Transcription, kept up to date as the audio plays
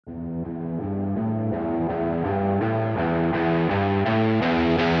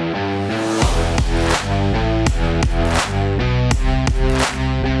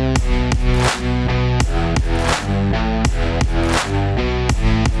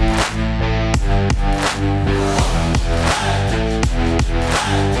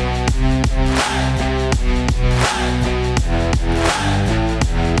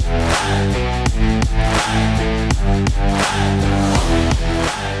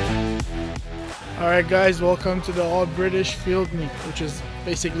Alright guys, welcome to the all British field meet, which is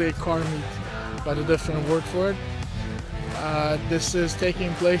basically a car meet, but a different word for it. This is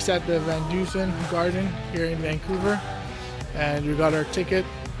taking place at the VanDusen Garden here in Vancouver, and we got our ticket,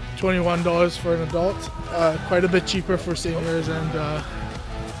 $21 for an adult, quite a bit cheaper for seniors and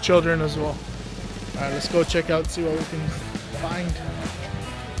children as well. Alright, let's go check out, see what we can find.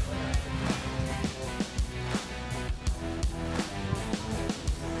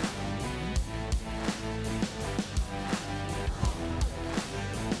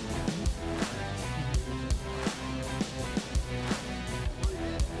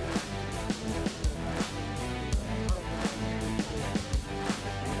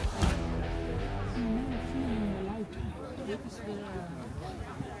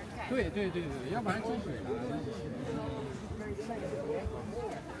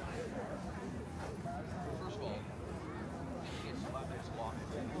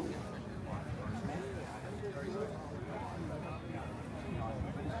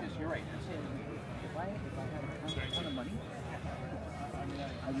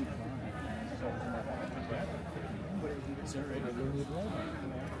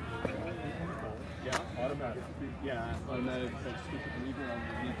 Yeah, automatic. Yeah, automatic. Stick the lever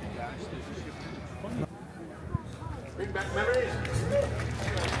underneath the dash. Bring back memories.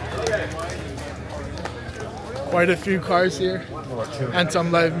 Okay. Quite a few cars here and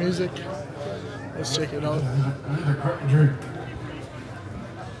some live music. Let's check it out.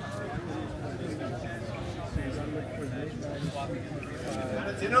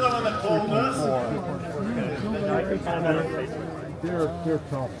 Another one that called us. They're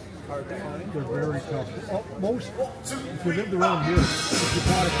tough. They're very tough. Most, if you lived around here, if you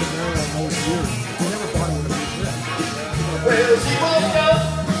bought a Camaro in those years, you never thought it would be this. Well, she woke up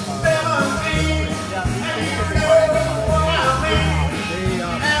 17,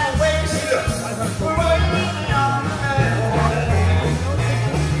 and wakes up.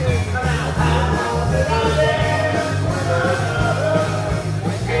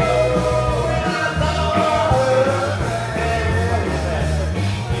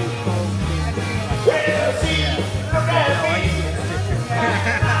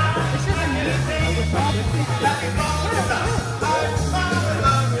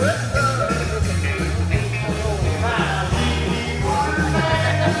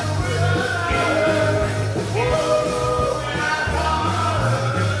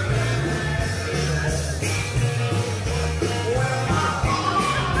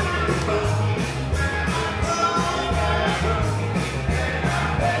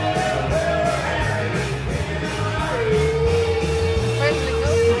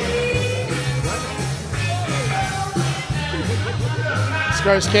 These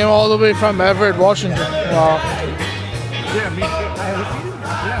guys came all the way from Everett, Washington. Wow. Yeah, me too. I haven't seen it.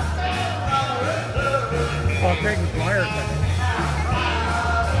 Yeah. Oh, Craig McGuire.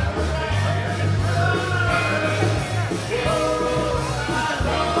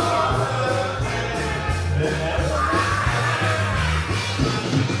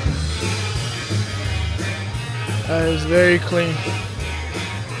 That is very clean.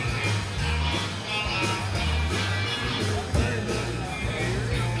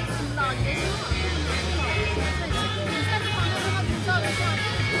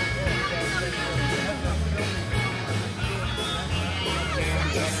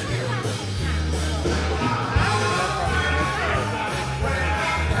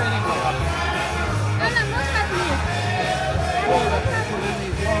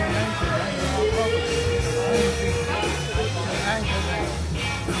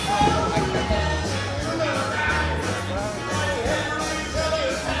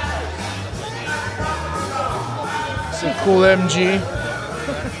 It's a cool MG.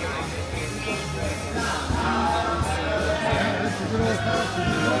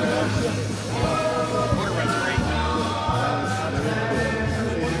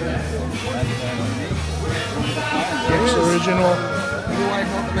 It's original.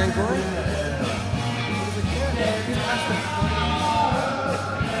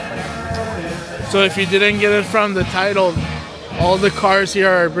 So if you didn't get it from the title, all the cars here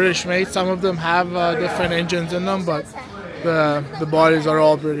are British made. Some of them have different engines in them, but the bodies are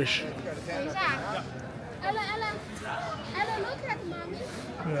all British.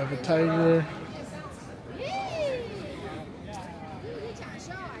 We have a Tiger.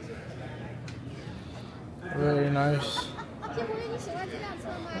 Very nice.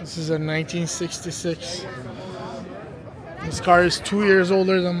 This is a 1966. This car is 2 years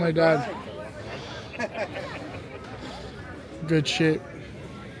older than my dad. Good shape.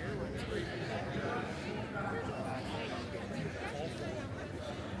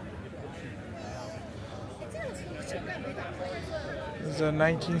 This is a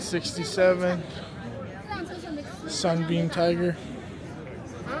 1967 Sunbeam Tiger.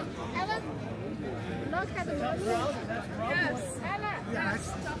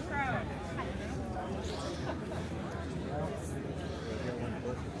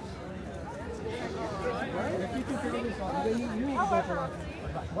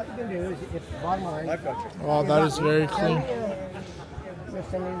 What you can do is, if bottom line, Wow, that is very clean.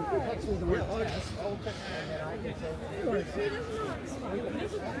 This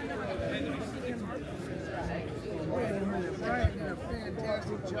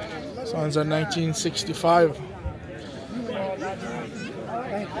one's a 1965.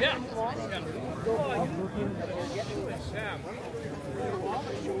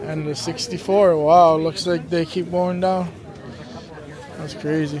 And the 64. Wow, looks like they keep going down. That's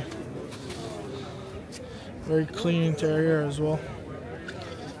crazy. Very clean interior as well.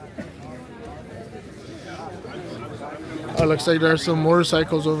 Oh, looks like there are some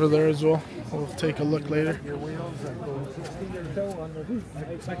motorcycles over there as well. We'll take a look later.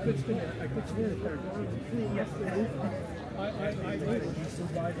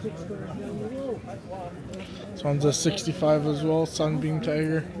 This one's a 65 as well, Sunbeam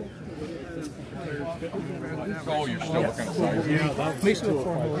Tiger. Oh, you're still looking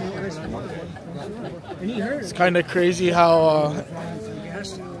It's kind of crazy how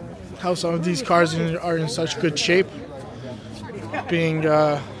some of these cars are in such good shape, being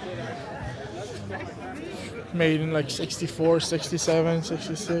made in like 64, 67,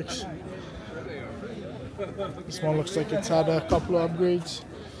 66. This one looks like it's had a couple of upgrades.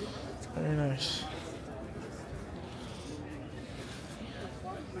 Very nice.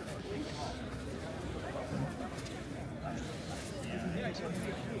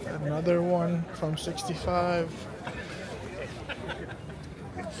 Another one from 65.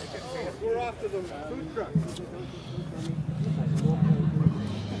 We're off to the food truck.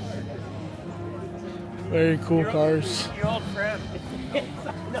 Very cool cars.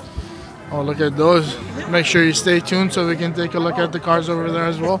 Oh, look at those. Make sure you stay tuned so we can take a look at the cars over there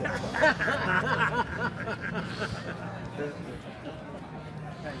as well.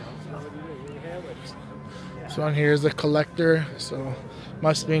 This one here is a collector, so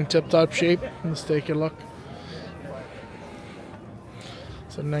must be in tip-top shape. Let's take a look.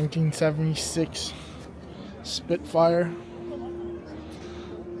 It's a 1976 Spitfire.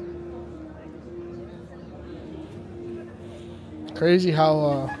 Crazy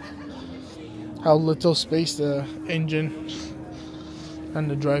how little space the engine and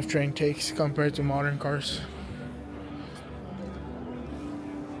the drivetrain takes compared to modern cars.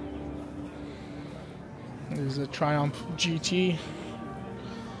 There's a Triumph GT.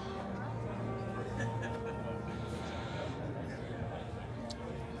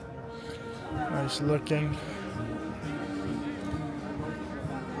 Nice looking.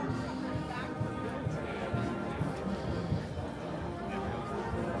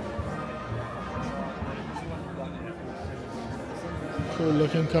 Cool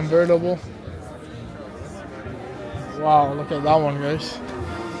looking convertible. Wow, look at that one, guys.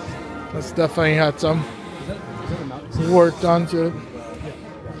 That's definitely had some work done to it.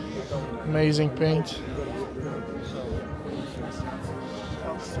 Amazing paint.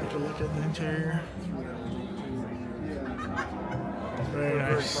 Let's take a look at the interior. Very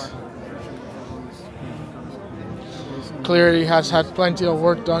nice. Clearly has had plenty of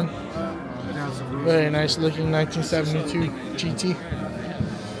work done. Very nice looking 1972 GT.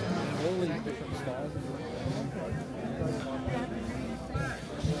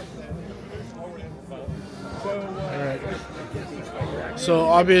 So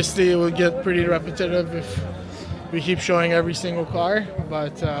obviously it will get pretty repetitive if we keep showing every single car,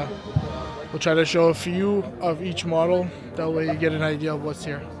 but we'll try to show a few of each model. That way you get an idea of what's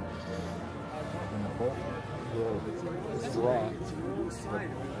here.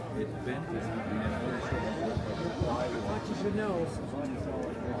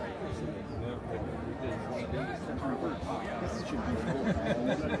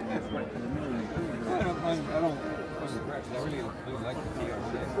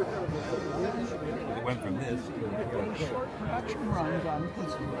 It went from this production runs on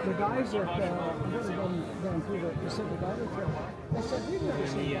the guys at Vancouver, they said the guys I said, we've never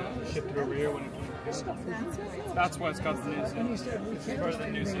seen Shipped it over here when it came. this stuff. That's why it's got the news. And he said, we can't just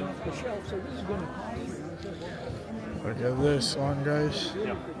bring it off the shelf, so this is going to cost you. Look at this one, guys.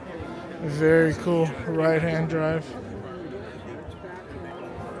 Yep. Very cool right-hand drive.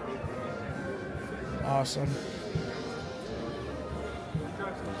 Awesome.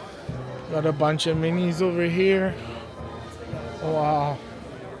 Got a bunch of minis over here. Wow.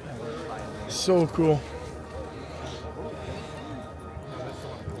 So cool.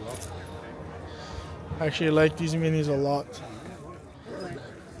 I actually like these minis a lot.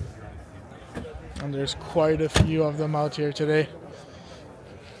 And there's quite a few of them out here today.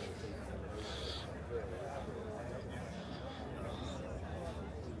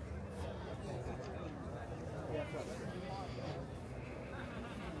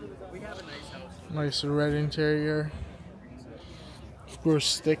 Nice red interior. Of course,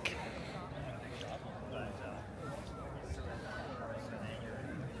 stick.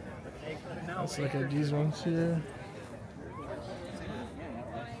 Let's look at these ones here.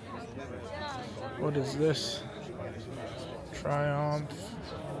 What is this? Triumph.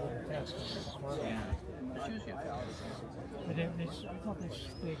 I thought they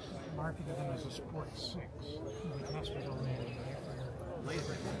marketed them as a Sport 6.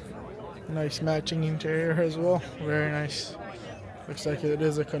 Nice matching interior as well. Very nice. Looks like it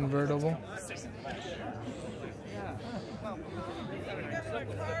is a convertible.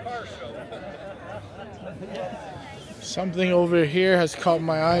 Something over here has caught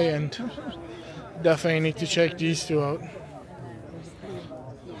my eye, and definitely need to check these two out.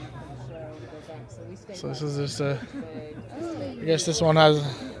 So this is just a, I guess this one has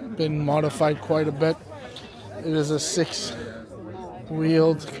been modified quite a bit. It is a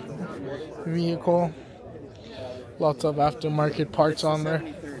 6-wheeled vehicle. Lots of aftermarket parts on there.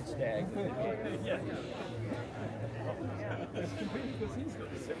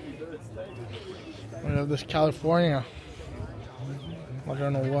 We have this California. I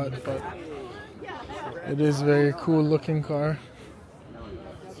don't know what, but it is a very cool looking car.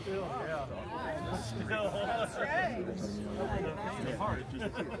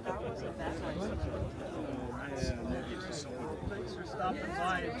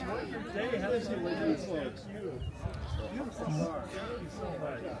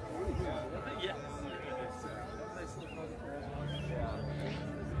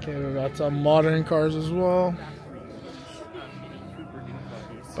 Okay, we got some modern cars as well.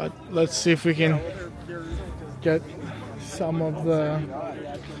 But let's see if we can get some of a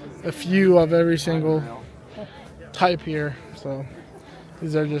few of every single type here. So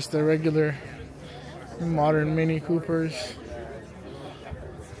these are just the regular modern Mini Coopers.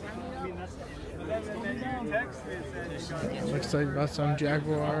 Looks like got some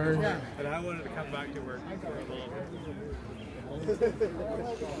Jaguars. But I wanted to come back to work for a little bit.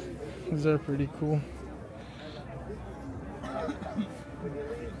 These are pretty cool.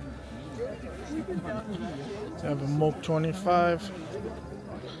 I have a Moke 25.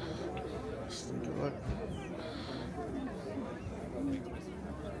 Let's take a look.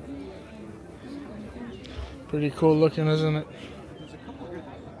 Pretty cool looking, isn't it?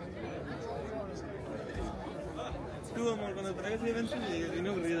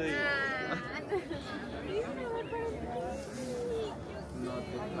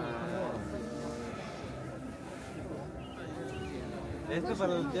 Esto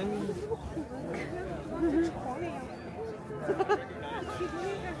para los tianguis.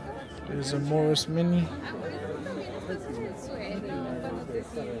 There's a Morris Mini.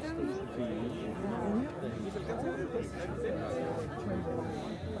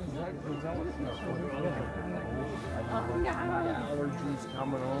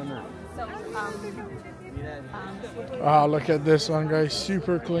 Wow, look at this one, guys.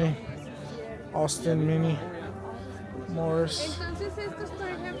 Super clean. Austin Mini. Morris. Entonces estos, por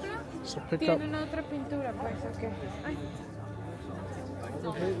ejemplo, So pick up. tienen otra pintura, pues, okay. Ay.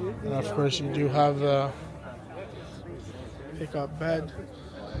 And of course you do have the pickup bed.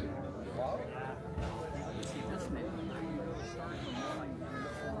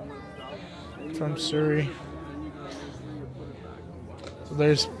 From Surrey. So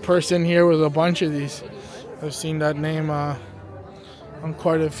there's a person here with a bunch of these. I've seen that name on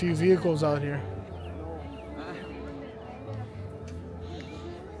quite a few vehicles out here.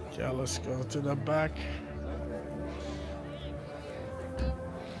 Okay, let's go to the back.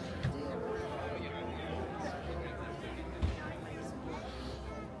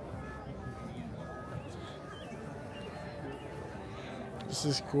 This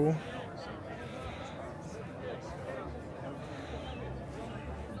is cool.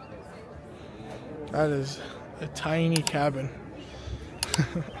 That is a tiny cabin.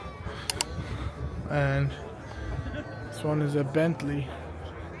 And this one is a Bentley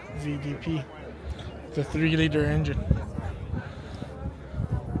VDP. It's a 3-liter engine.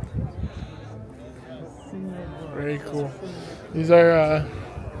 Very cool. These are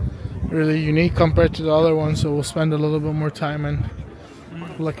really unique compared to the other ones, so we'll spend a little bit more time and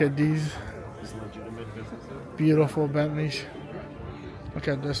look at these beautiful Bentleys. Look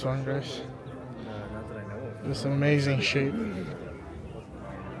at this one, guys. This amazing shape.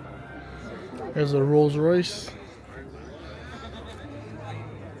 There's a Rolls Royce.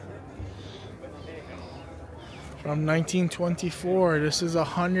 From 1924. This is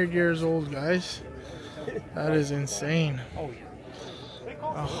 100 years old, guys. That is insane.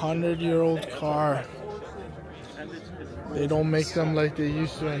 100-year-old car. They don't make them like they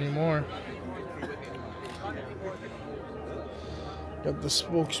used to anymore. Got the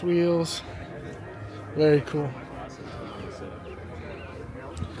spokes wheels. Very cool.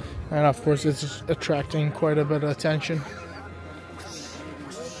 And of course it's attracting quite a bit of attention.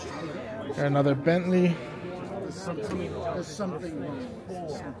 Another Bentley.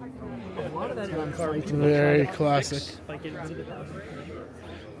 Very classic.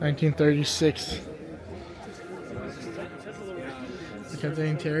 1936. Look at the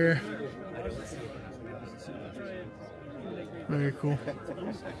interior. Very cool.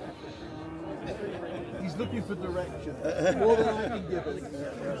 He's looking for direction. More than I can give him.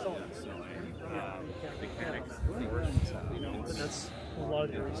 But that's a lot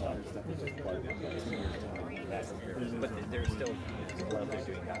of different stuff. But there's still people out there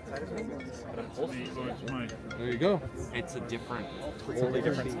doing that side of it. But upholstery, there you go. It's a different, totally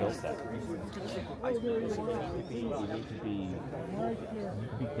different skill set. You need to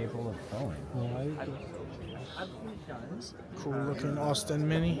be capable of sewing. Cool looking Austin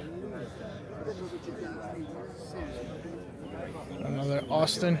Mini. Another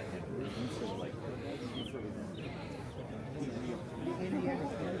Austin.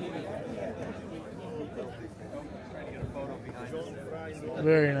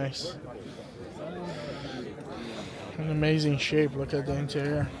 Very nice. An amazing shape. Look at the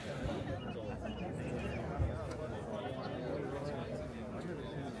interior.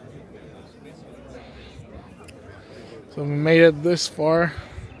 So we made it this far.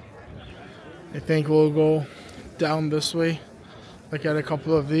 I think we'll go down this way, look at a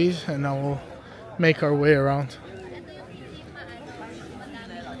couple of these, and then we'll make our way around.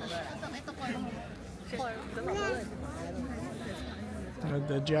 Got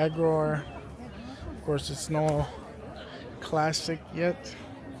the Jaguar. Of course, it's no classic yet.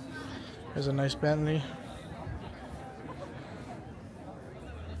 There's a nice Bentley.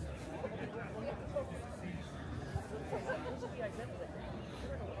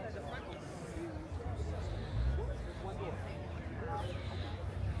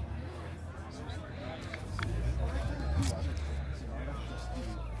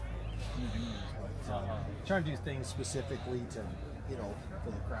 Trying to do things specifically to, you know,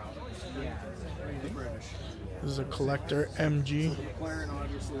 for the crowd. Yeah. The British. This is a collector MG. McLaren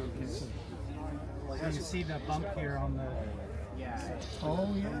obviously. You can see the bump here on the.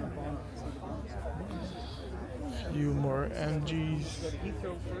 Oh yeah. Few more MGs.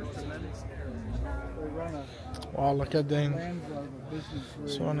 Wow, look at that.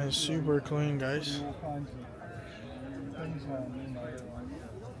 This one is super clean, guys.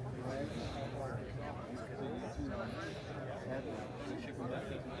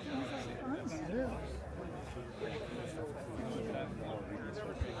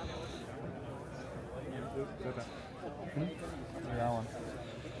 That one.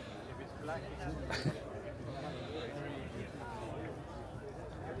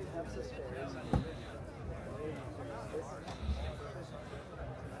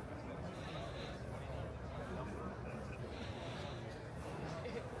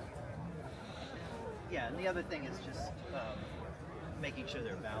 Yeah, and the other thing is just making sure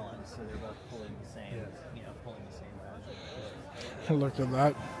they're balanced, so they're both pulling the same, you know, pulling the same value. Look at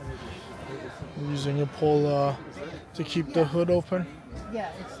that. Using a pull to keep the hood open.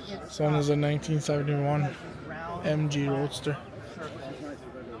 Yeah, it's This one is a 1971 MG Roadster.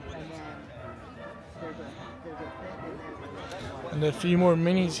 And a few more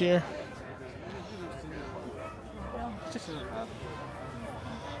minis here.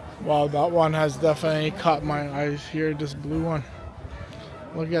 Wow, that one has definitely caught my eyes here, this blue one.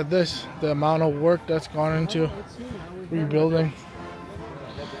 Look at this, the amount of work that's gone into rebuilding.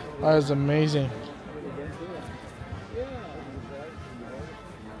 That is amazing.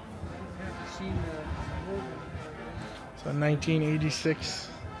 So 1986.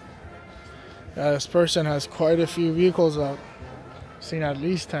 Yeah, this person has quite a few vehicles out. Seen at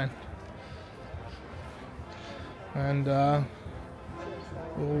least 10. And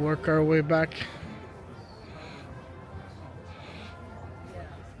we'll work our way back.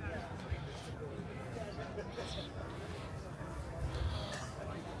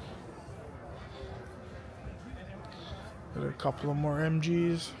 Got a couple of more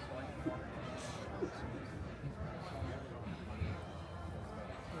MGs.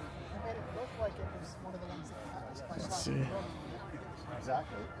 Let's see.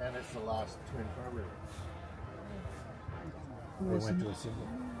 Exactly, and it's the last twin carburetor. They went to a single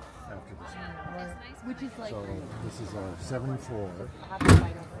after this one. Which is like. So this is our 74.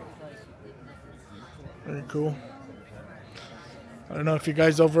 Very cool. I don't know if you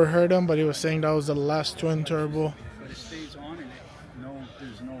guys overheard him, but he was saying that was the last twin turbo. But it stays on and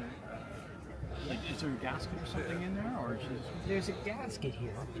there's no, like, is there a gasket or something in there, or is it? There's a gasket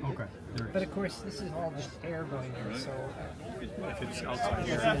here. Okay. But of course, this is all just air going in, so. If it's outside.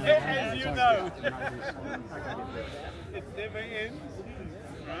 As you know, it's never in.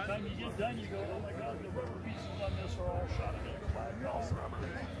 By the time you get done, you go, oh my God, the rubber pieces on this are all shot in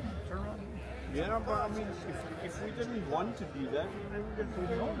Turn around. Yeah, but I mean, if we didn't want to do that, we wouldn't get to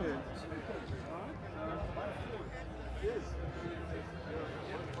know it.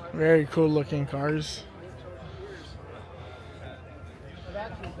 Very cool looking cars. I've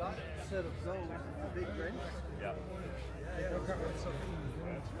actually got a set of those big rims. Yeah.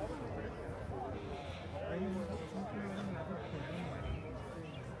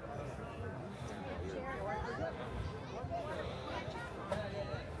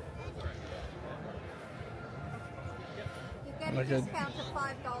 You get a discount of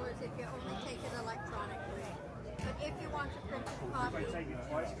 $5 if you only take it electronically. But if you want a printed copy,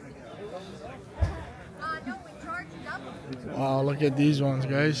 no, we charge double. Wow, look at these ones,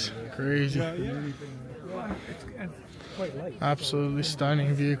 guys. Crazy. Absolutely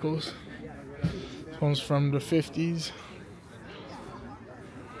stunning vehicles. This one's from the 50s.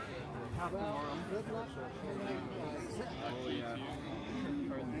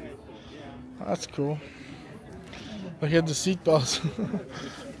 That's cool. Look at the seat belts.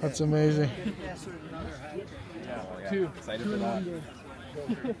 That's amazing. Two. Excited for that.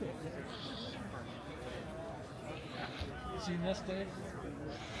 Seen this, Dave?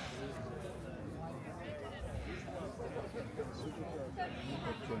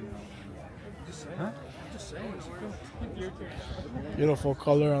 Huh? Beautiful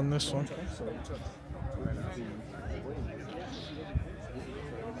color on this one.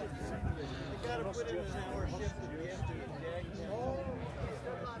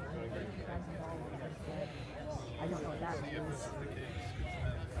 I don't know what that means.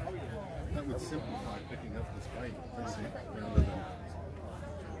 That would simplify picking up this bike rather than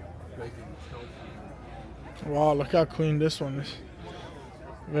breaking the Wow, look how clean this one is.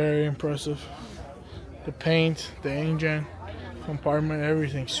 Very impressive. The paint, the engine, compartment,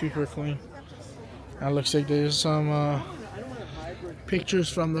 everything super clean. And it looks like there's some pictures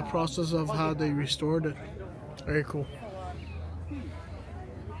from the process of how they restored it. Very cool.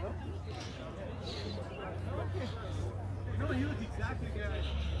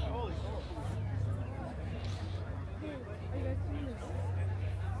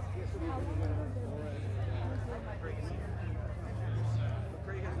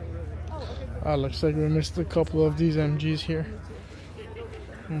 Looks like we missed a couple of these MGs here.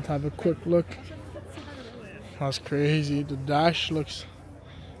 Let's have a quick look. That's crazy. The dash looks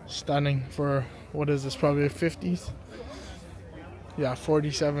stunning for, what is this, probably a 50s? Yeah,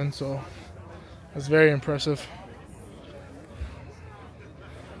 47, so that's very impressive.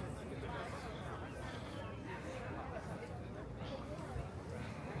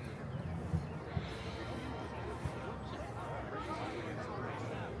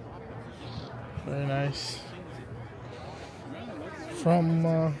 Very nice. From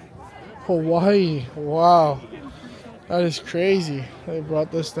Hawaii. Wow. That is crazy. They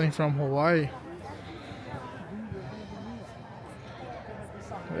brought this thing from Hawaii.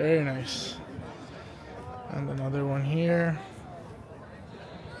 Very nice. And another one here.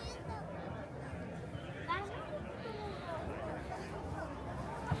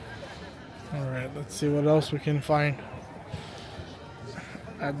 Alright, let's see what else we can find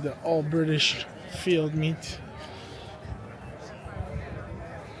at the all British field meet.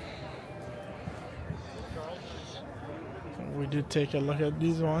 We did take a look at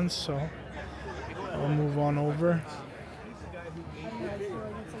these ones, so we'll move on over.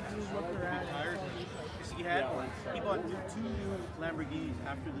 He bought two Lamborghinis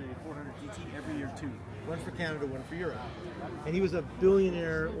after the 400 GT every year too. One for Canada, one for Europe. And he was a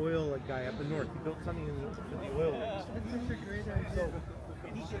billionaire oil guy up in North. He built something in the oil rigs. So,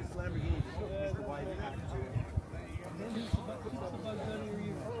 and he says Lamborghini is the wife actor. They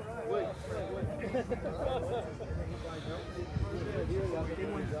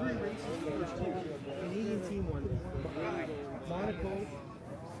won 3 races. The Canadian team won Monaco,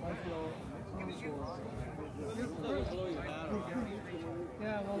 Montreal,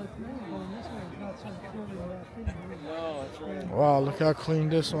 Yeah, well, it's really going this way. It's not so clearly No, that's right. Wow, look how clean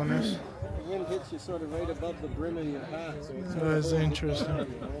this one is. Wins hits you sort of right above the brim of your hat. So it's That is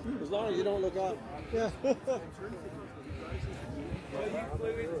interesting. as long as you don't look up. Yeah.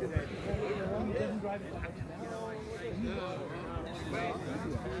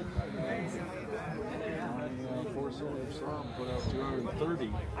 4-cylinder Slam put out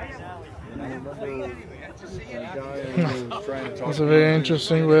 230. And I remember a guy who was trying to talk That's a very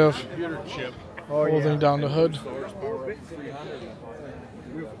interesting way of computer chip. holding down the hood.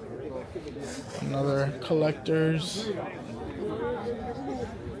 Another collector's.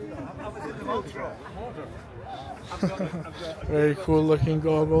 Very cool looking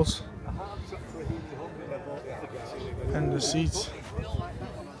goggles. And the seats.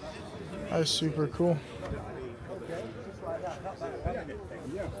 That's super cool.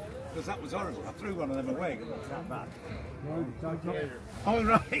 Because that was horrible. I threw one of them away. Not bad. All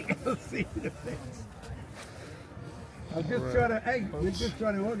right. I'll see the face. I'm just trying to. Hey, we're just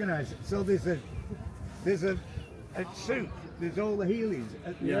trying to organise it. So there's a suit. There's all the Heelys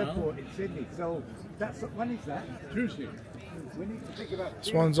at the airport in Sydney. So that's when is that? Tuesday. We need to think about.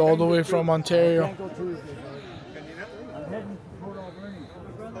 This one's all the way from Ontario. I'm heading to Port Alberni.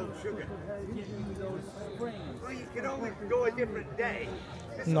 Oh, sugar. Well, you can only go a different day.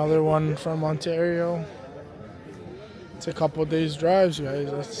 Another one from Ontario. It's a couple days drives, guys.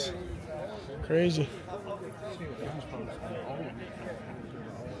 That's crazy.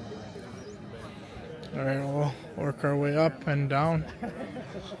 All right, we'll work our way up and down.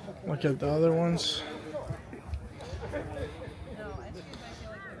 Look at the other ones.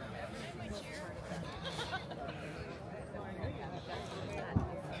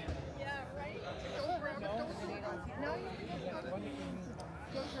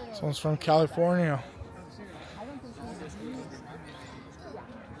 This one's from California.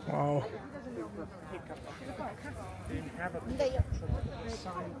 Wow.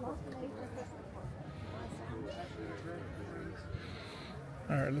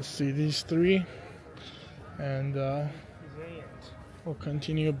 Alright, let's see these three. And we'll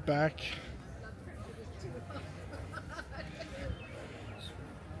continue back.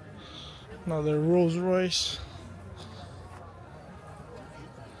 Another Rolls Royce.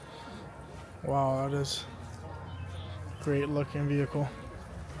 Wow, that is a great looking vehicle.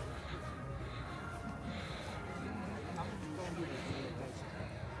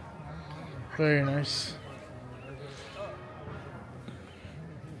 Very nice.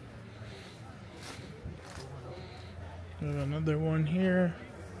 We have another one here.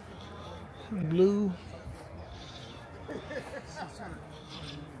 Blue.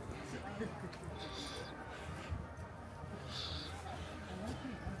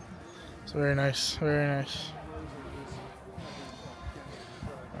 It's very nice, very nice.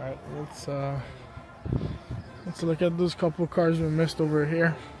 Alright, let's look at those couple cars we missed over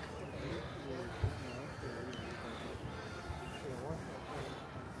here.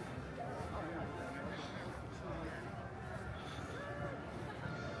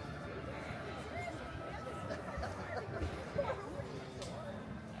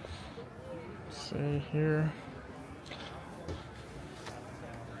 See here.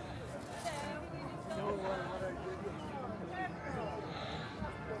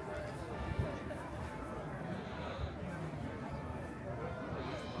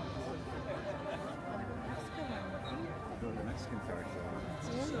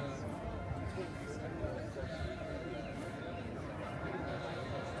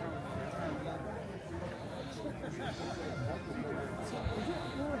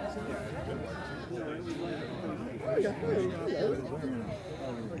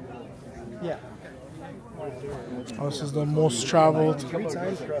 Yeah. Oh, this is the most traveled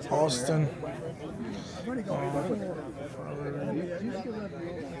Austin.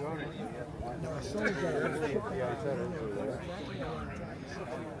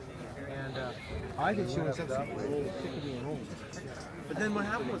 And I did show myself some old Tiffany at home. But then what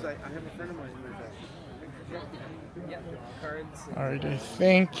happened was I have a friend of mine who was Alright, I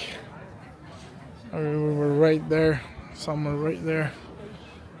think we were right there, somewhere right there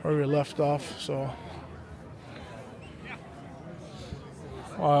where we left off, so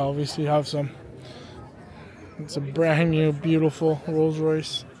I obviously have some. It's a brand new, beautiful Rolls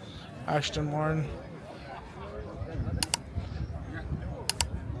Royce Aston Martin.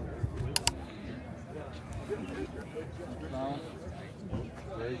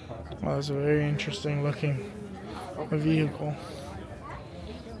 Well, that's a very interesting looking vehicle.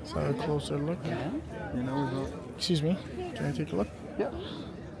 Let's have a closer look. Excuse me, can I take a look? Yeah.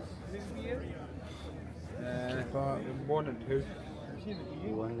 1 and 2.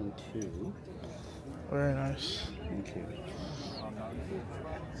 1 and 2. Very nice. Thank you.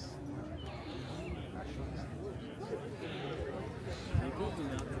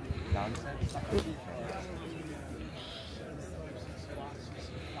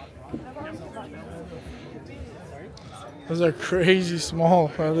 Those are crazy small.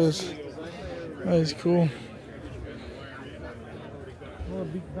 That is cool.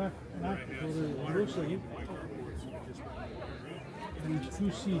 There's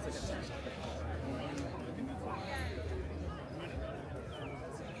 2 seats.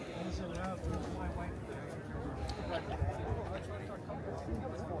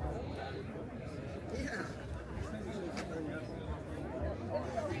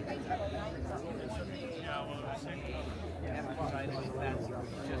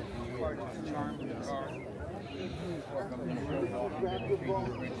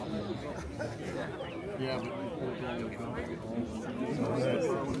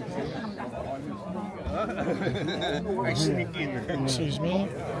 Excuse me.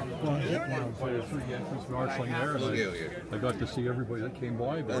 Marshalling there, and I got to see everybody that came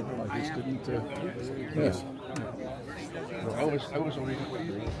by, but I just didn't. Yes.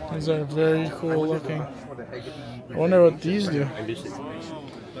 These are very cool looking. I wonder what these do. Is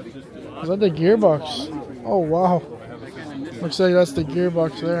that the gearbox? Oh wow. Looks like that's the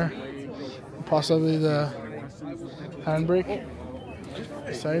gearbox there. Possibly the handbrake.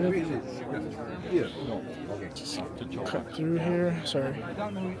 Excited? Cut through here. Sorry. I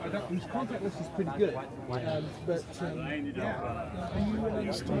don't know. His contact list is pretty good, but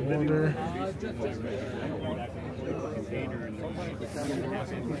Order.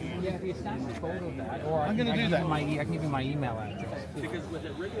 I'm gonna do that. I can give you my email address. Because with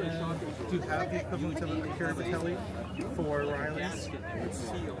a regular shock, do you have the equivalent of a Carabatelli for Riley's?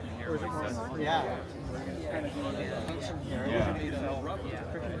 Or is it more? Yeah.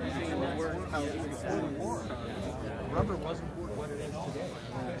 Rubber wasn't what it is today.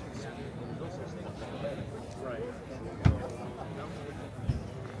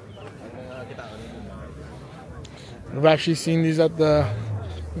 I've actually seen these at the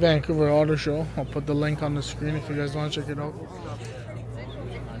Vancouver Auto Show. I'll put the link on the screen if you guys want to check it out.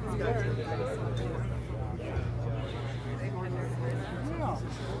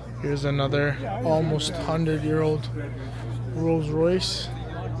 Here's another almost 100-year-old Rolls Royce.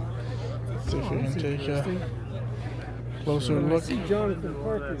 Let's see if we can take a closer look. Jonathan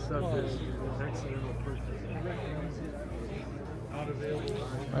Parker's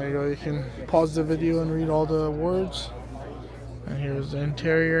There you go, you can pause the video and read all the words. And here's the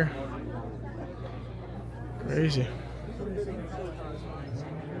interior. Crazy.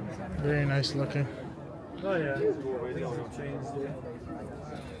 Very nice looking. Oh yeah.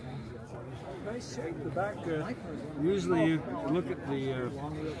 Nice shape. The back. Usually you look at the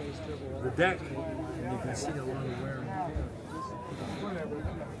deck and you can see a lot of wear.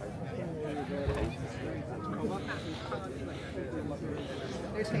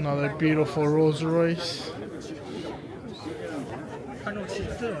 Another beautiful Rolls Royce.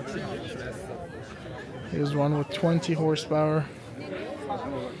 Here's one with 20 horsepower.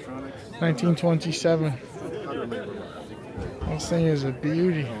 1927. This thing is a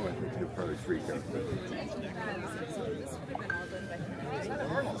beauty.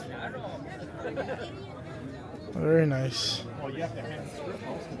 Very nice.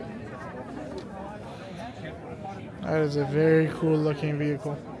 That is a very cool looking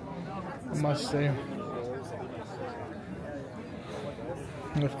vehicle, I must say.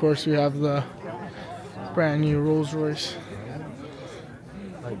 And of course we have the brand new Rolls Royce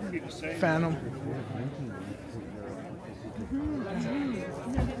Phantom.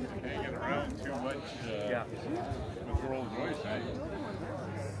 Hanging around too much with Rolls Royce, eh?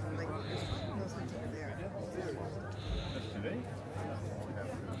 That's today?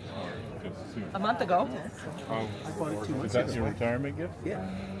 A month ago. I bought it 2 months ago. Is that your retirement gift? Yeah.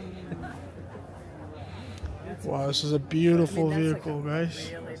 Wow, this is a beautiful vehicle,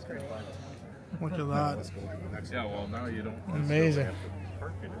 guys. Look at that. Yeah, well, now you don't. Amazing.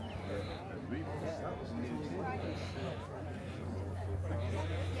 Park it.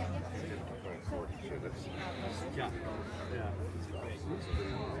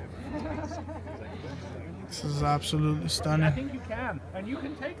 This is absolutely stunning. I think you can, and you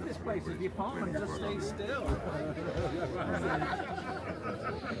can take this place if you want and just stay still.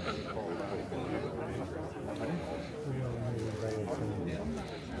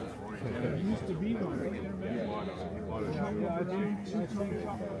 There used to be one.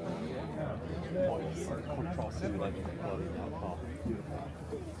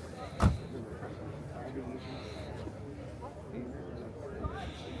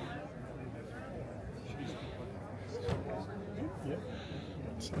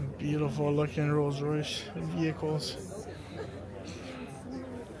 Some beautiful looking Rolls Royce vehicles.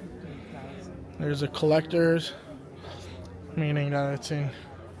 There's a collector's, meaning that it's in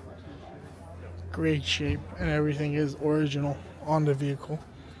great shape and everything is original on the vehicle.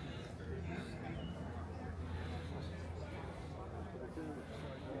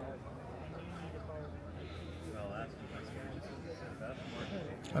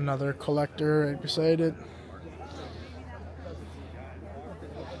 Another collector right beside it.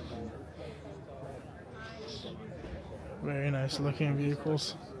 Very nice looking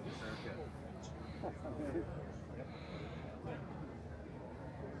vehicles.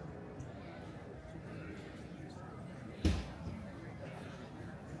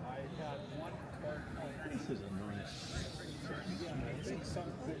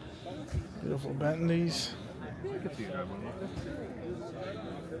 Beautiful Bentleys.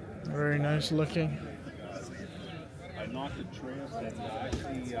 Very nice looking. I knocked the trail and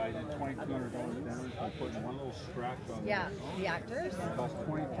actually I did $2,200 damage by putting one little scratch on Yeah, the actors. it. Cost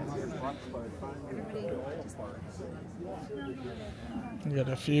 $2,200 by the time You got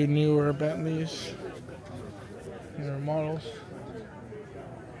a few newer Bentleys, newer models.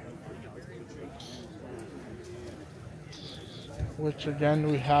 Which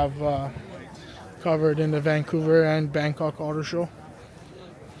again we have covered in the Vancouver and Bangkok Auto Show.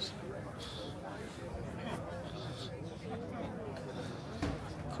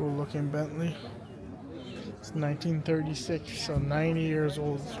 Cool looking Bentley. It's 1936, so 90 years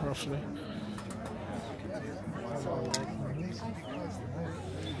old roughly.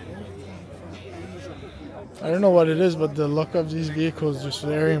 I don't know what it is, but the look of these vehicles is just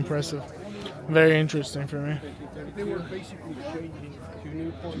very impressive. Very interesting for me. They were basically changing to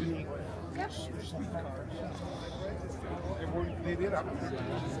new for me. They did have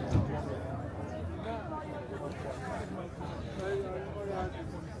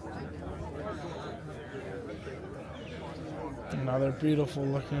Another beautiful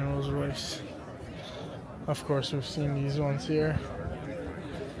looking Rolls Royce. Of course, we've seen these ones here.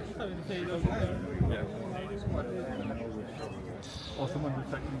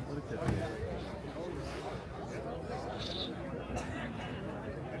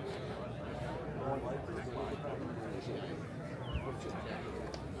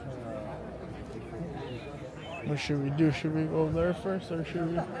 What should we do? Should we go there first or should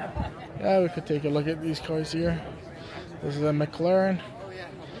we? Yeah, we could take a look at these cars here. This is a McLaren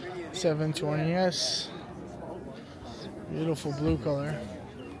 720S. Beautiful blue color.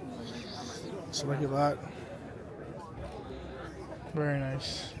 So look at that. Very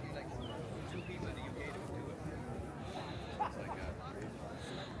nice.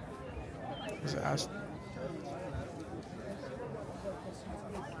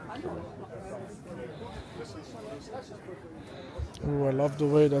 Ooh, I love the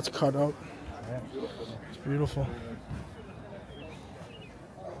way that's cut out. It's beautiful.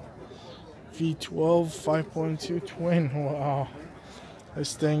 V12 5.2 twin. Wow.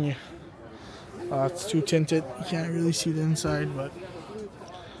 This thing, it's too tinted. You can't really see the inside, but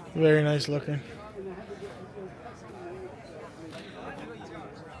very nice looking.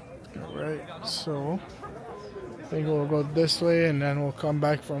 Alright, so I think we'll go this way and then we'll come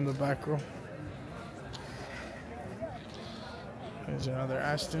back from the back row. There's another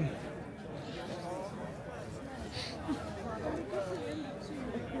Aston.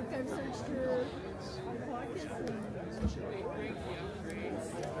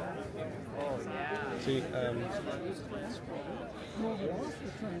 See, and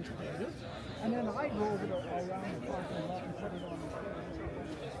then I drove it around the parking lot and put it on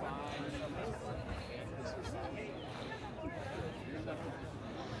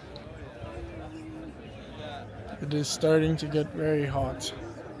the It is starting to get very hot.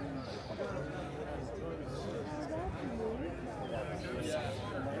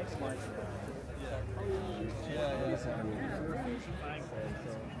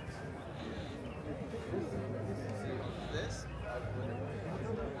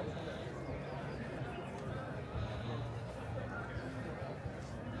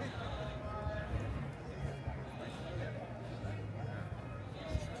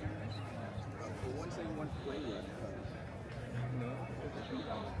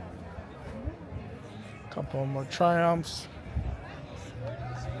 Couple more Triumphs.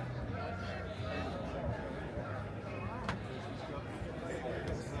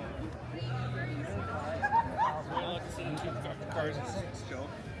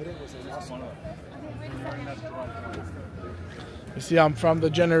 You see, I'm from the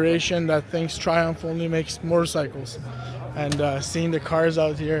generation that thinks Triumph only makes motorcycles, and seeing the cars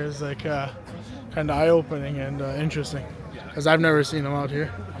out here is like kind of eye-opening and interesting, because I've never seen them out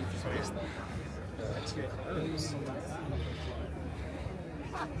here.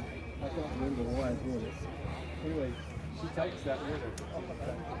 Anyway, she types that with her.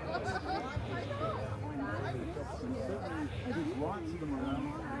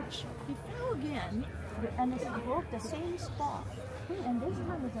 He fell again, and it's broke the same spot. And this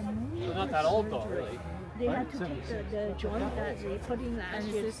time was amazing. They're not that old though, really. They had to take the joint that they put in last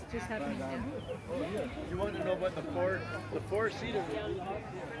year. Is this just happening now? You want to know about the four-seater?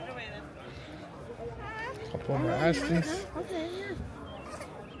 Couple more Astons. Okay, yeah.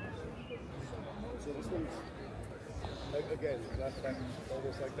 So this one's, again, that's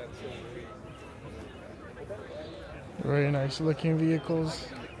almost like that silver. Very nice looking vehicles.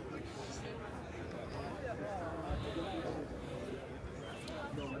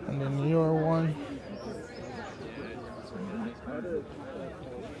 And the newer one.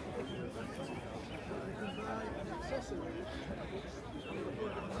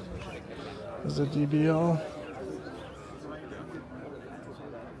 Is a DBL.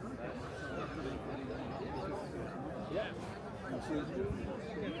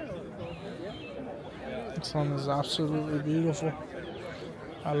 This one is absolutely beautiful.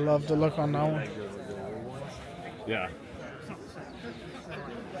 I love the look on that one. Yeah.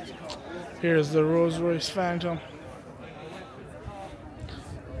 Here's the Rolls-Royce Phantom.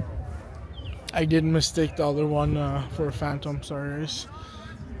 I did mistake the other one for a Phantom, sorry.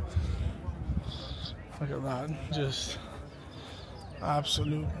 Look at that, just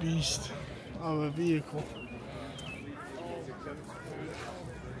absolute beast of a vehicle.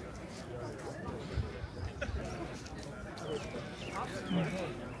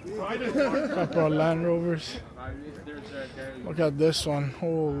 Couple of Land Rovers. Look at this one,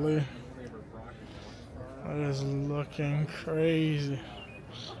 holy. That is looking crazy.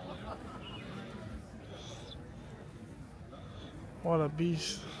 What a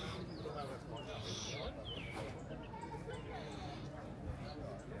beast.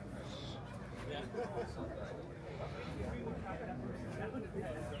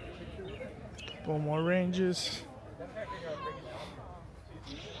 Couple more ranges.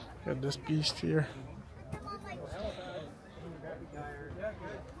 Got this beast here.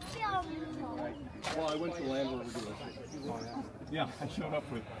 Well, I went to Land Rover dealership. Yeah, I showed up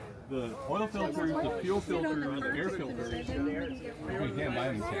with the oil filters, the fuel filters, the air filters. We can't buy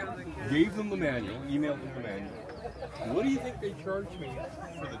anything. Gave them the manual, emailed them the manual. What do you think they charged me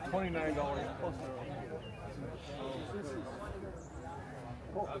for the $29 plus?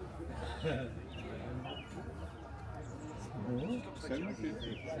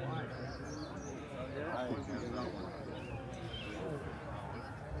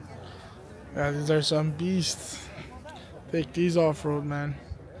 Yeah, these are some beasts. Take these off-road, man.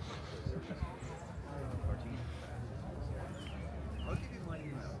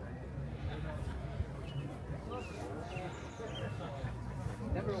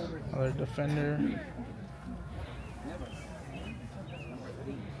 Another Defender.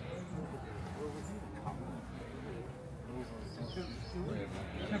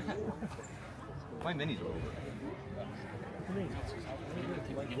 My minis are over.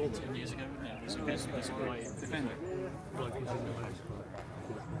 10 years ago, yeah. This is my Defender.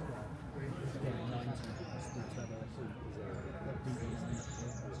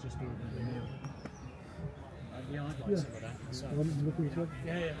 Yeah, I'd like some of that. So.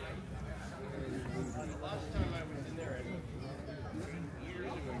 Yeah. Last time I was in there, years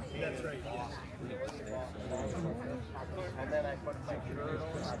ago. That's right. And then I put my shirt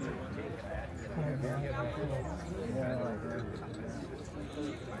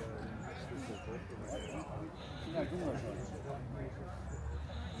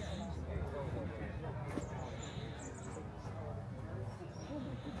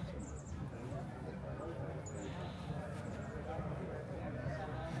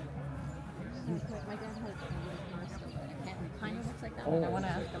My dad had a car, and it kind of looks like that one. I want to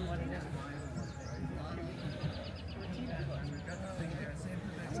ask him what it is.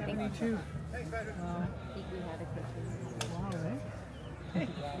 I think 22. Well, I think we had a Christmas. Wow, right?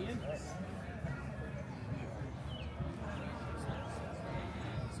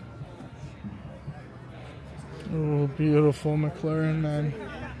 Oh, beautiful McLaren, man.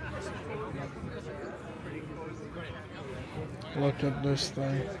 Look at this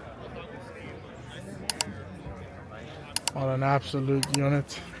thing. What an absolute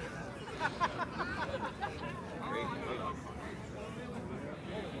unit.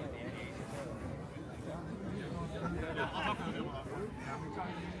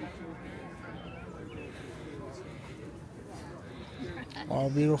 Oh,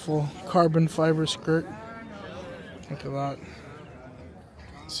 beautiful carbon fiber skirt. Look at that.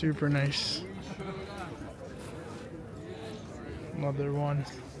 Super nice. Another one.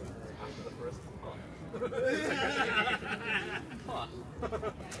 Huh.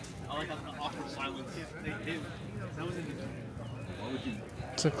 I like an awkward silence. That was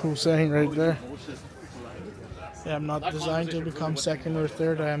It's a cool saying right there. Yeah, I'm not designed to become second or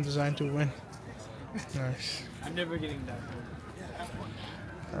third. I am designed to win. Nice. I'm never getting that.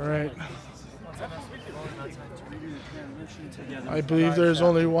 All right. I believe there's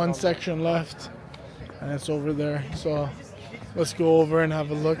only one section left, and it's over there. So let's go over and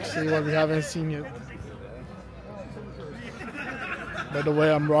have a look, see what we haven't seen yet. By the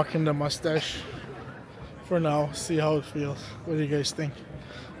way, I'm rocking the mustache for now. See how it feels. What do you guys think?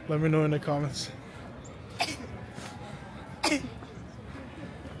 Let me know in the comments.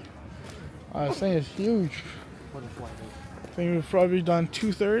 This thing is huge. I think we've probably done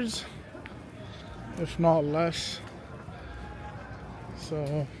 2/3, if not less.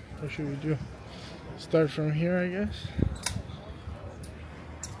 So what should we do? Start from here, I guess.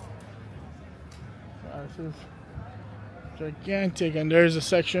 This is gigantic, and there's a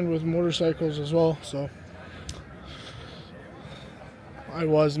section with motorcycles as well. So I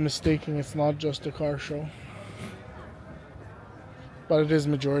was mistaken, it's not just a car show, but it is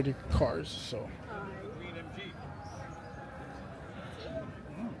majority cars. So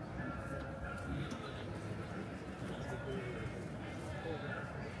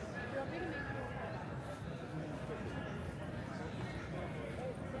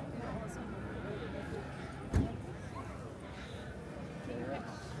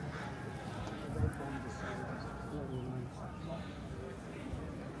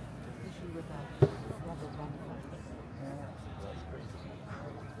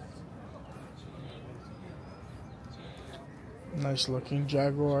nice looking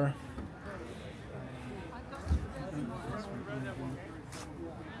Jaguar.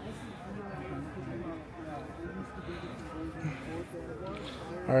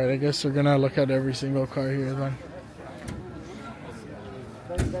 Alright, I guess we're gonna look at every single car here then.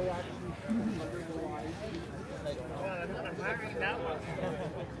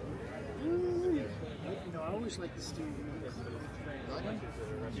 I always like the steam.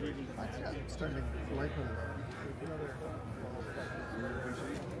 Starting to like them.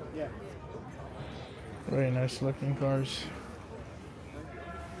 Yeah. Very nice looking cars.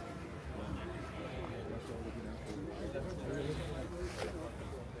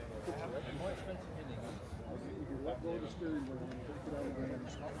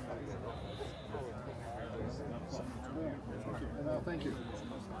 Thank you.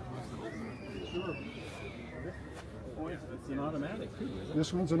 Sure. It's an automatic too, isn't it?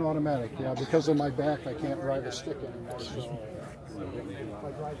 This one's an automatic, yeah. Because of my back, I can't drive a stick anymore. So if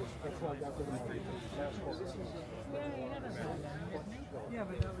I drive it, that's why I got Yeah,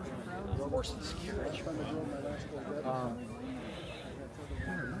 but that was the horse and carriage.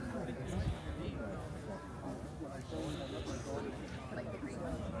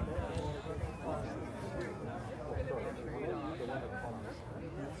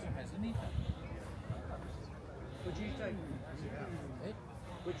 Which E-type?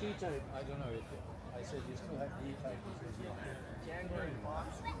 Which E-type? I don't know. I said you still have the E-type. January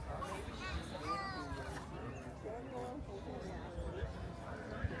box.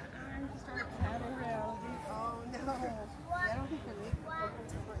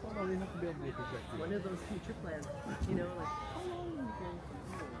 One of those future plans, you know, like,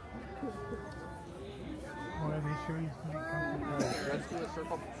 What are they showing? Let's do a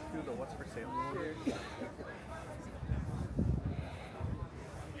circle through the what's for sale.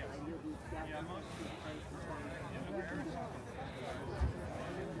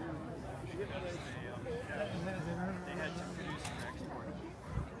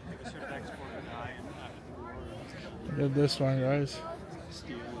 Look at this one, guys.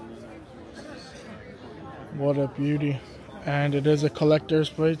 What a beauty. And it is a collector's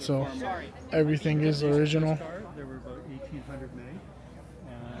plate, so everything is original. There were about 1,800 made.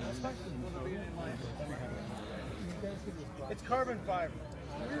 It's carbon fiber.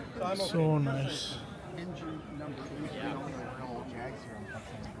 So nice. Engine number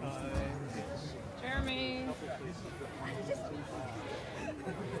Jeremy.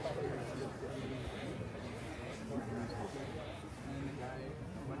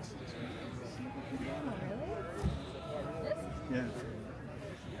 Yeah.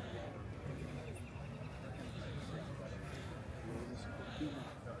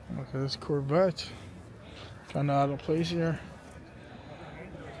 Look at this Corvette. Kind of out of place here.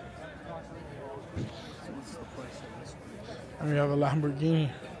 And we have a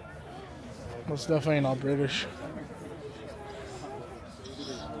Lamborghini. Most definitely not British.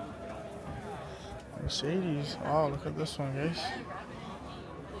 Mercedes. Oh, look at this one, guys.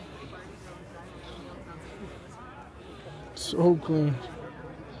 So clean.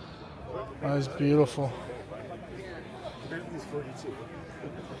 That's beautiful.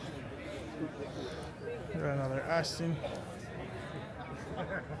 Got another Aston.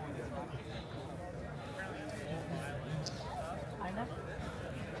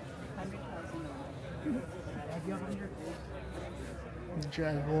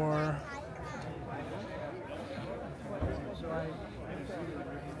 Jaguar.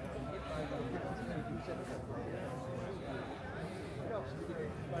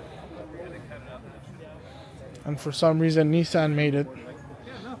 And for some reason Nissan made it,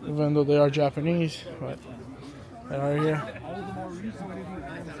 even though they are Japanese, but they are here.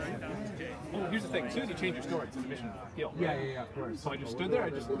 Oh, here's the thing, as soon as you change your story, it's an admission guilt. Yeah, of course. So I just stood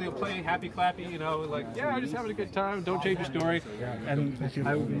there, they'll play happy clappy, you know, like, yeah, I'm just having a good time, don't change your story. And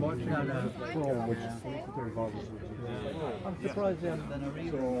I would watch that Pro, which is $30. I'm surprised they haven't done a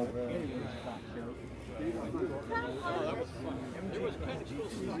real.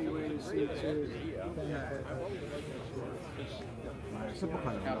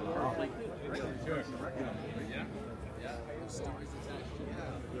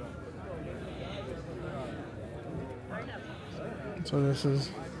 So this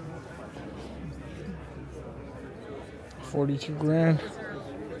is 42 grand.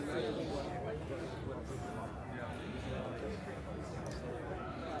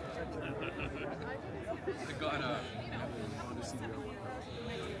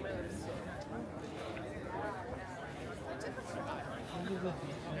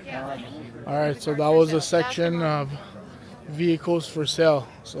 Alright, so that was a section of vehicles for sale.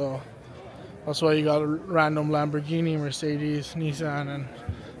 So that's why you got a random Lamborghini, Mercedes, Nissan, and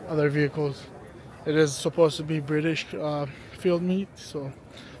other vehicles. It is supposed to be British field meet, so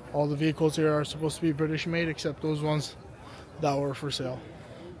all the vehicles here are supposed to be British made except those ones that were for sale.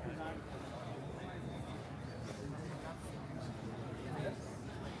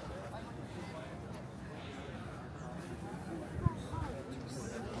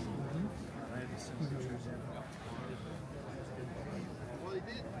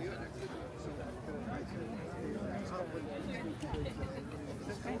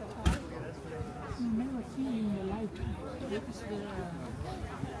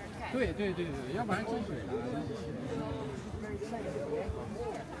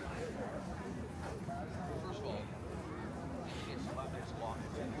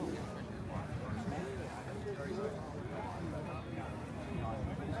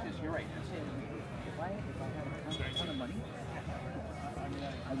 You're right. If I had a ton of money,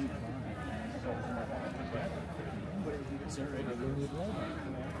 I would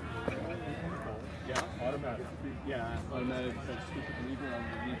Yeah, automatic. Yeah, automatic. That's stupid lever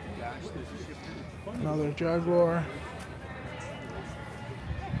underneath the dash. There's a shifter. Another Jaguar.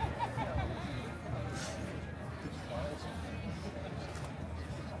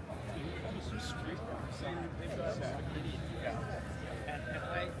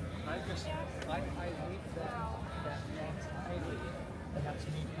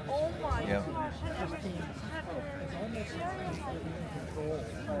 Oh my Yeah. gosh, I never seen So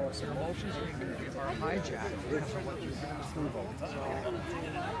your emotions are hijacked from what you've been approval.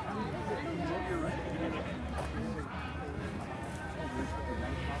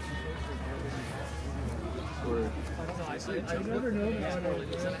 I never know that.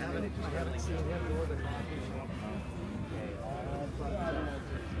 I haven't seen him more than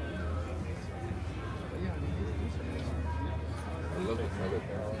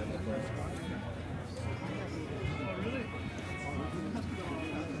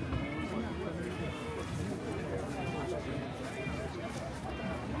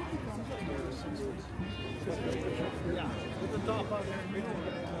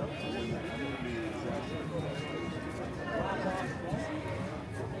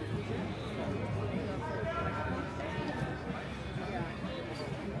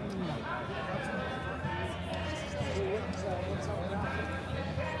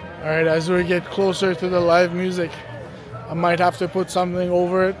Alright, as we get closer to the live music, I might have to put something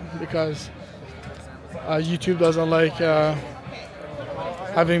over it because YouTube doesn't like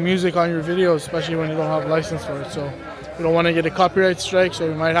having music on your videos, especially when you don't have a license for it. So we don't want to get a copyright strike, so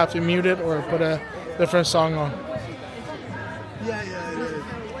we might have to mute it or put a different song on.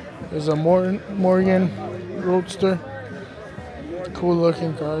 There's a Morgan Roadster. Cool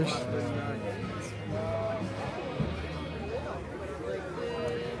looking cars.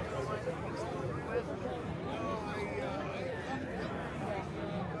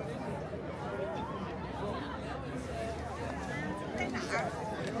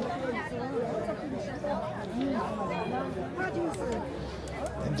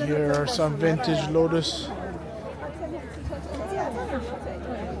 And here are some vintage Lotus.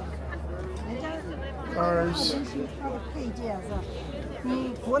 cars. 它的配件是，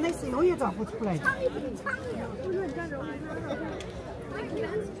你国内是永远找不出来的。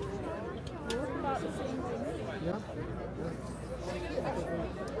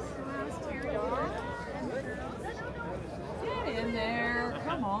 Get in there.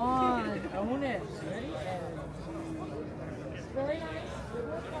 Come on. Own it. Very nice.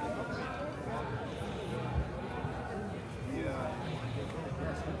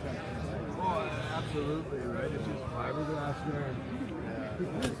 Oh, absolutely, right? It's just fiberglass there.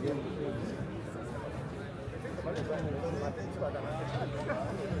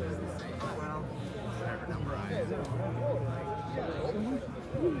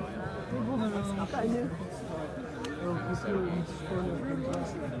 Oh,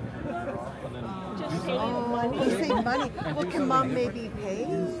 you say money. Well, can mom maybe pay?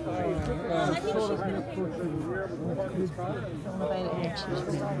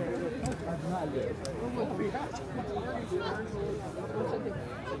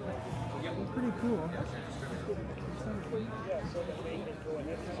 Pretty cool.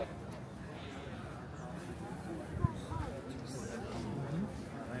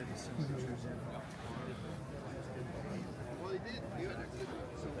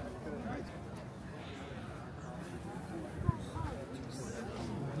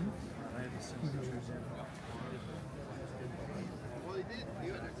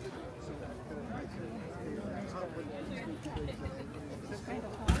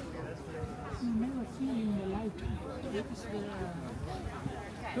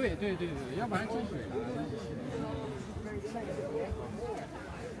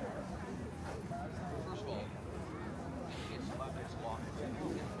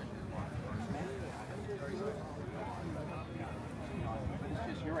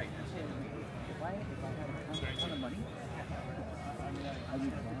 You're right. If I had a ton of money, I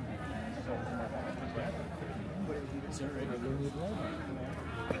would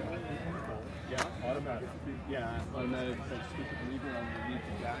Yeah, automatic. Yeah, automatic. Stupid lever underneath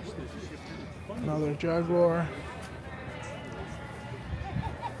the dash. Another Jaguar.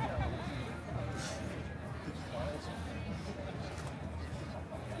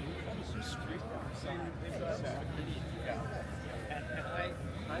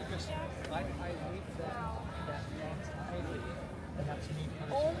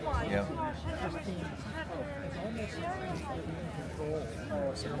 Oh my Yeah. gosh, I never seen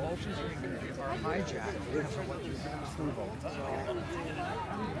Oh, so emotions are hijacked for what you're going to approve of.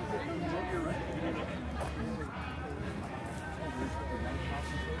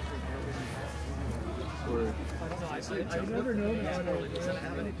 I never know that I doesn't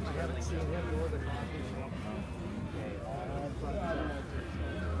have any because I haven't seen him more than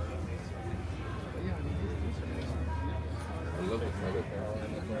I love the color.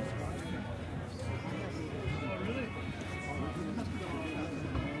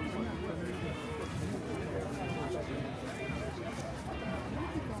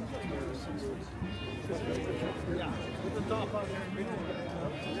 Yeah, put the top on there.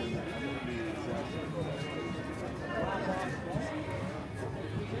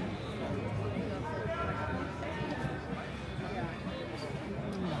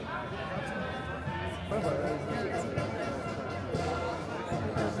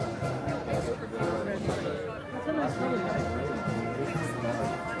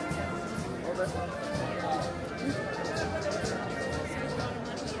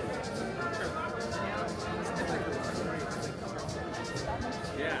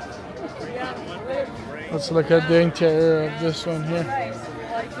 Let's look at the interior of this one here. Nice.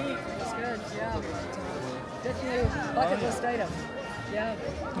 Like heat. It's good. Yeah. Definitely bucket list item. Yeah.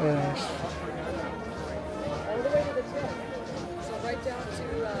 Very nice. All the way to the tip. So right down to.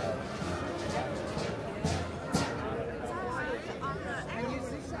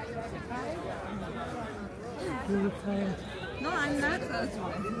 No, I'm not first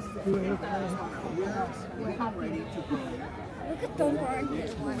Look at the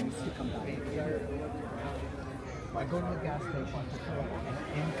orange I go to the gas station to fill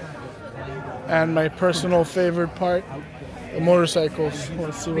up And my personal favorite part, the motorcycles.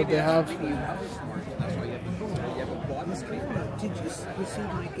 Let's see what they have. Did you see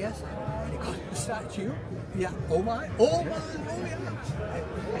my guest? Is that you? Yeah. Oh my. Oh my. Oh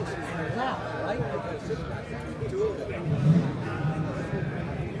yeah. And laugh, right?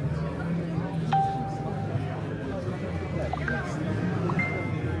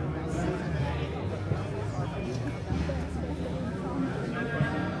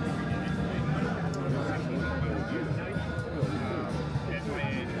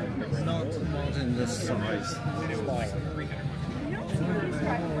 Not in this size.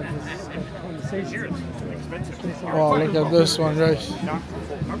 Oh, look at this one, guys. Not for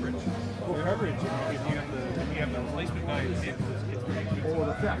full coverage. Full coverage, if you have the replacement value, it's very good. Oh,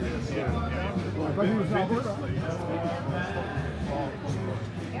 the theft. Yeah. But he was Alberta.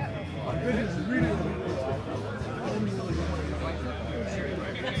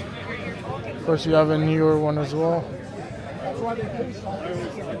 Of course, you have a newer one as well. That's why they pay so much.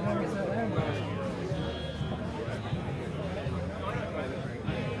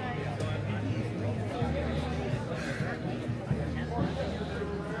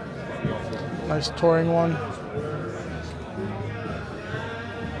 Nice touring one.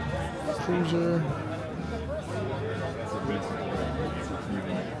 Cruiser.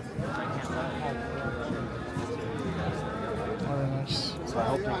 Very nice. So I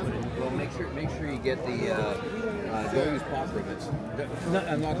hope you put it. Well, make sure you get the. Don't use pop rivets. No,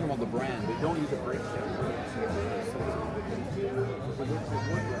 I'm not talking about the brand, but don't use a brake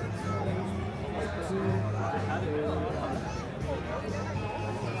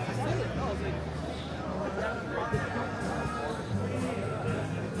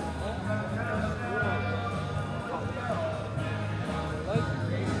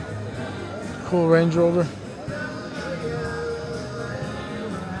Cool Range Rover.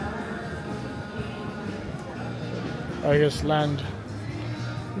 I guess Land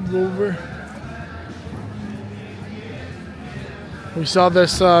Rover. We saw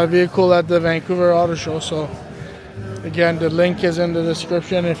this vehicle at the Vancouver Auto Show, so again the link is in the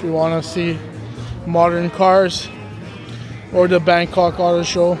description if you want to see modern cars, or the Bangkok Auto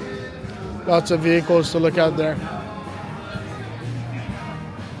Show. Lots of vehicles to look at there.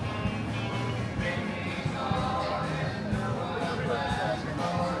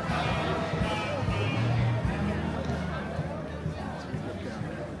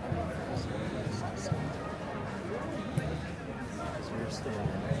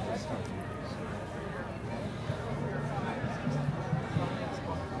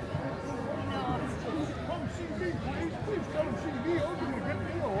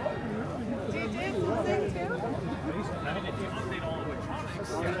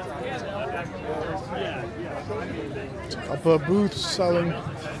 Up a booth selling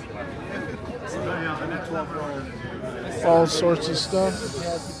all sorts of stuff.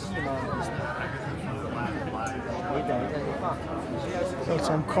 Got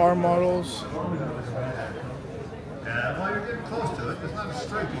some car models.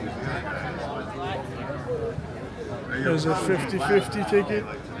 There's a 50-50 ticket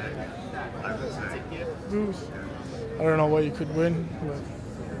booth. I don't know what you could win, but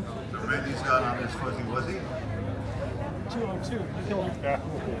The red he's got on this fuzzy. 202.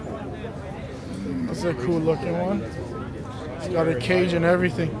 that's a cool looking one. It's got a cage and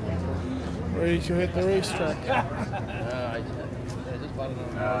everything. Ready to hit the racetrack.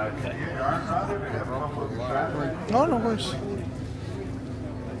 No, no worries.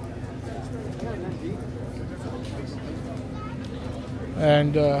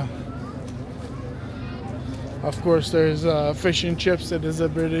 And of course there's fish and chips. It is a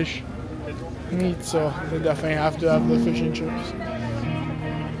British meat, so they definitely have to have the fish and chips.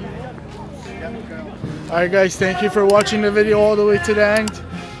 Alright guys, thank you for watching the video all the way to the end.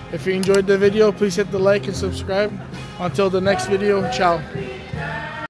 If you enjoyed the video, please hit the like and subscribe. Until the next video, ciao.